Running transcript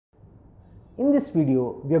In this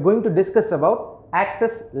video, we are going to discuss about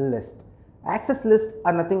access list. Access lists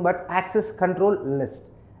are nothing but access control list,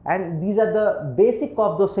 and these are the basic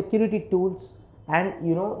of those security tools, and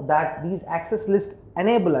you know that these access lists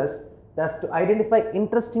enable us to identify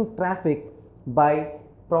interesting traffic by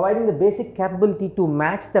providing the basic capability to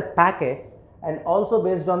match the packets and also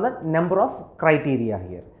based on the number of criteria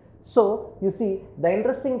here. So you see, the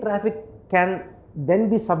interesting traffic can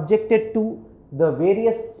then be subjected to the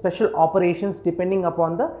various special operations depending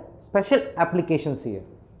upon the special applications here.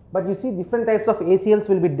 But you see, different types of ACLs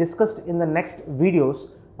will be discussed in the next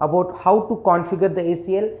videos about how to configure the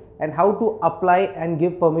ACL and how to apply and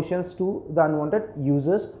give permissions to the unwanted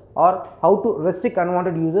users, or how to restrict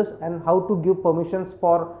unwanted users, and how to give permissions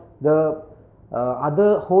for the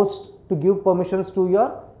other host to give permissions to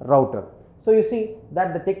your router. So you see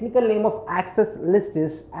that the technical name of access list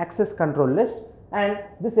is access control list, and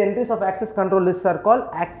these entries of access control lists are called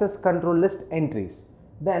access control list entries.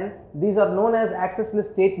 Then these are known as access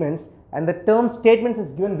list statements, and the term statements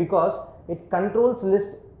is given because it controls list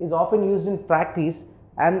is often used in practice,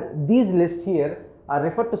 and these lists here are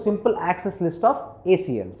referred to simple access list of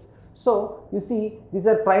ACLs. So you see, these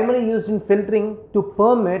are primarily used in filtering to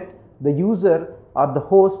permit the user or the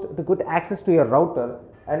host to get access to your router,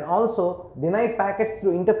 and also deny packets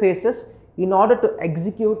through interfaces in order to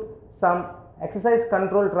execute some exercise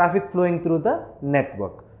control traffic flowing through the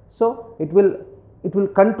network. So it will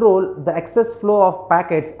control the excess flow of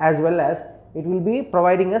packets, as well as it will be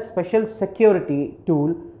providing a special security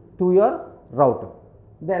tool to your router.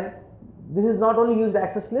 Then this is not only used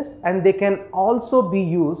access list, and they can also be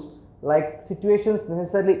used like situations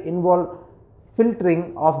necessarily involve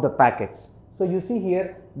filtering of the packets. So you see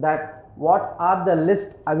here that what are the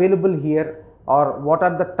lists available here, or what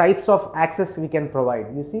are the types of access we can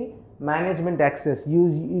provide. You see, management access,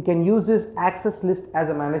 you can use this access list as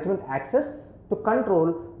a management access to control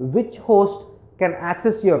which host can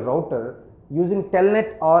access your router using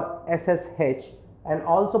telnet or SSH, and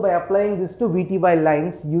also by applying this to VTY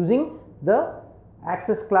lines using the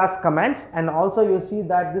access class commands, and also you see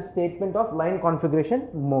that this statement of line configuration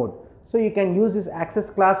mode. So you can use this access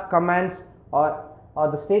class commands or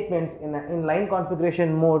the statements in line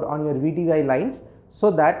configuration mode on your VTY lines, so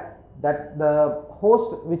that the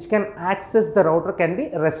host which can access the router can be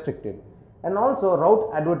restricted. And also route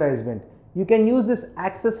advertisement, you can use this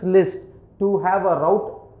access list to have a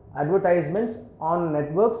route advertisements on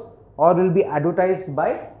networks, or will be advertised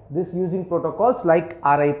by this using protocols like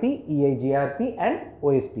RIP, EIGRP and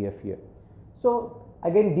OSPF here. So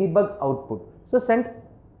again, debug output. So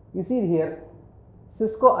you see here,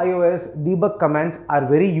 Cisco iOS debug commands are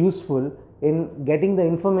very useful in getting the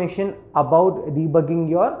information about debugging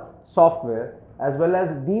your software, as well as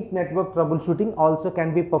deep network troubleshooting also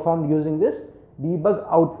can be performed using this debug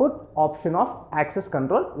output option of access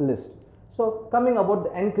control list. So coming about the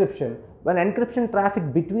encryption, when encryption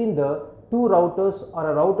traffic between the two routers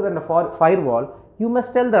or a router and a firewall, you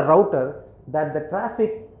must tell the router that the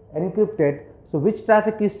traffic encrypted, so which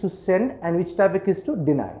traffic is to send and which traffic is to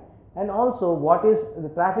deny, and also what is the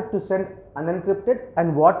traffic to send unencrypted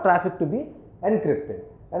and what traffic to be encrypted,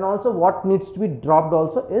 and also what needs to be dropped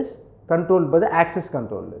also is controlled by the access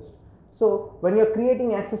control list. So when you are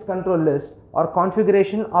creating access control list or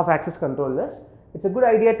configuration of access control list, it's a good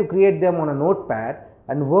idea to create them on a notepad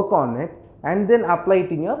and work on it, and then apply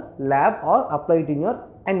it in your lab or apply it in your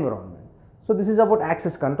environment. So this is about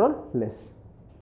access control lists.